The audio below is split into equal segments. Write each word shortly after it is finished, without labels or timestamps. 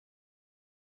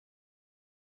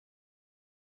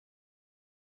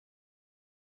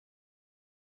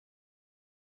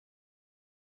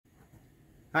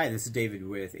Hi, this is David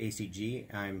with ACG.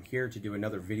 I'm here to do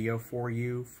another video for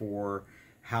you for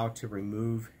how to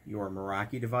remove your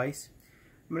Meraki device.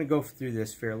 I'm going to go through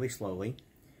this fairly slowly.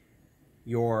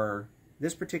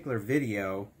 This particular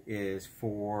video is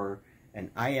for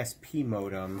an ISP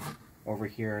modem over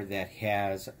here that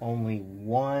has only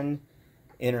one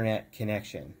internet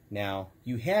connection. Now,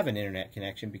 you have an internet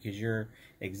connection because your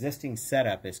existing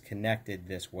setup is connected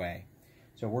this way.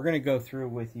 So we're going to go through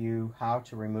with you how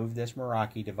to remove this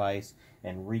Meraki device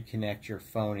and reconnect your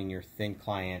phone and your thin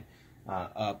client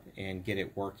up and get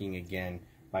it working again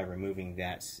by removing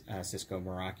that Cisco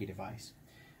Meraki device.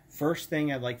 First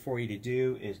thing I'd like for you to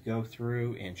do is go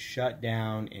through and shut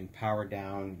down and power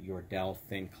down your Dell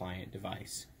thin client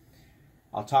device.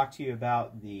 I'll talk to you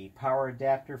about the power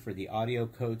adapter for the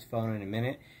Audiocodes phone in a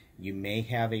minute. You may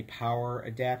have a power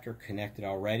adapter connected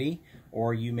already,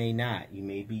 or you may not. You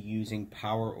may be using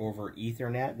power over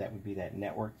Ethernet. That would be that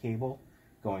network cable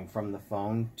going from the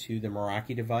phone to the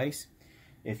Meraki device.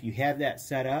 If you have that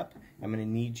set up, I'm going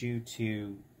to need you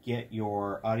to get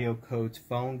your Audiocodes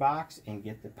phone box and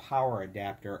get the power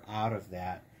adapter out of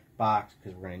that box,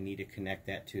 because we're going to need to connect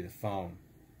that to the phone.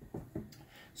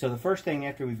 So the first thing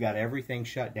after we've got everything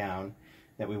shut down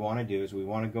that we want to do is we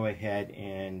want to go ahead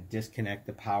and disconnect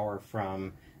the power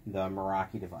from the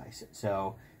Meraki device.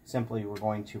 So simply we're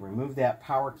going to remove that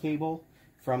power cable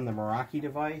from the Meraki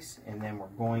device, and then we're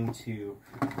going to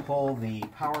pull the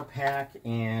power pack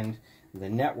and the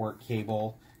network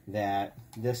cable that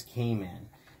this came in.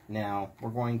 Now we're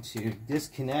going to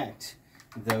disconnect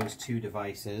those two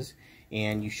devices,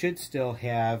 and you should still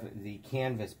have the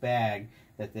canvas bag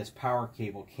that this power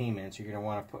cable came in. So you're going to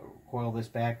want to coil this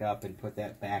back up and put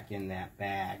that back in that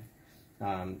bag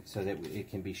so that it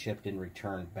can be shipped and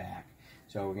returned back.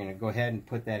 So we're going to go ahead and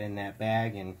put that in that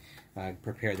bag and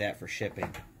prepare that for shipping.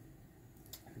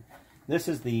 This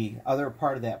is the other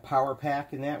part of that power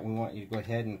pack in that. We want you to go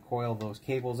ahead and coil those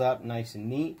cables up nice and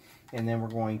neat, and then we're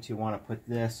going to want to put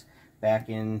this back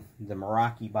in the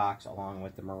Meraki box along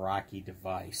with the Meraki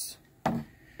device.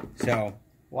 So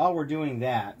while we're doing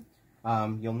that,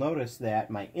 you'll notice that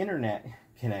my internet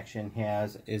connection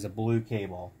is a blue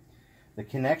cable. The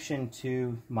connection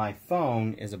to my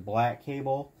phone is a black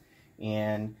cable,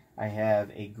 and I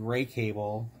have a gray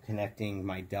cable connecting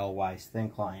my Dell Wise thin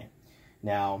client.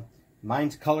 Now,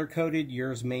 mine's color-coded.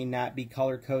 Yours may not be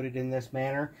color-coded in this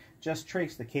manner. Just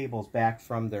trace the cables back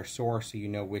from their source so you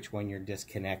know which one you're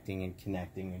disconnecting and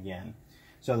connecting again.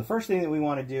 So the first thing that we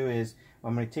want to do is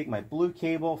I'm going to take my blue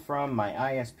cable from my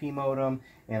ISP modem,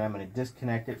 and I'm going to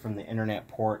disconnect it from the internet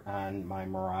port on my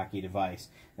Meraki device.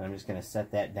 And I'm just going to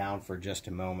set that down for just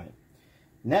a moment.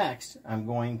 Next, I'm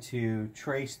going to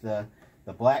trace the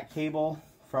black cable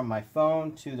from my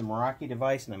phone to the Meraki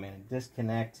device, and I'm going to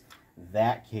disconnect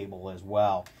that cable as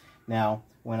well. Now,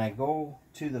 when I go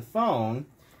to the phone,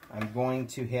 I'm going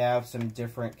to have some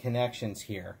different connections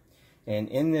here. And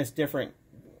in this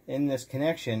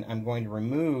connection, I'm going to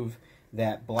remove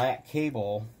that black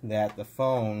cable that the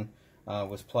phone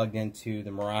was plugged into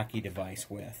the Meraki device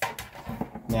with.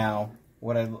 Now,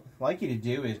 what I'd like you to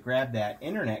do is grab that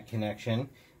internet connection,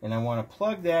 and I want to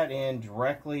plug that in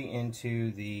directly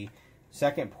into the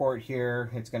second port here.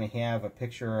 It's going to have a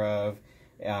picture of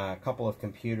a couple of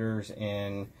computers,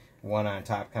 and one on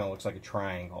top kind of looks like a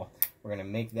triangle. We're going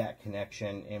to make that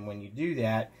connection, and when you do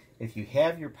that, if you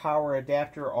have your power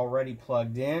adapter already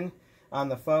plugged in on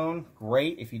the phone,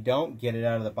 great. If you don't, get it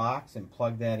out of the box and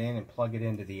plug that in and plug it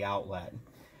into the outlet.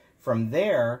 From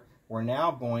there, we're now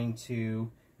going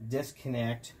to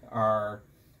disconnect our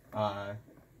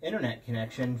internet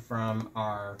connection from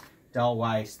our Dell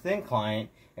Wise thin client,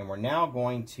 and we're now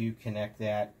going to connect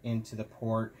that into the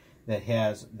port that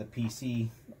has the PC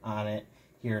on it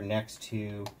here next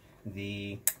to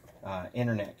the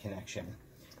internet connection.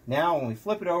 Now when we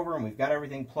flip it over and we've got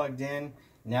everything plugged in,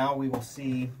 now we will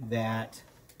see that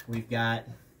we've got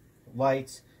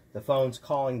lights, the phone's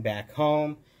calling back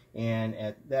home, and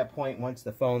at that point, once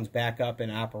the phone's back up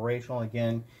and operational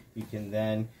again, you can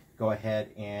then go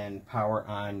ahead and power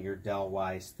on your Dell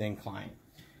Wise thin client.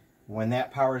 When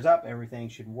that powers up, everything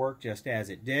should work just as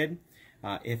it did.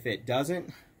 If it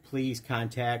doesn't, please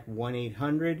contact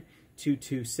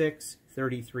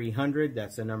 1-800-226-3300.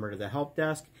 That's the number to the help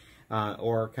desk,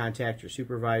 or contact your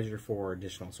supervisor for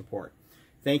additional support.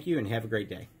 Thank you and have a great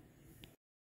day.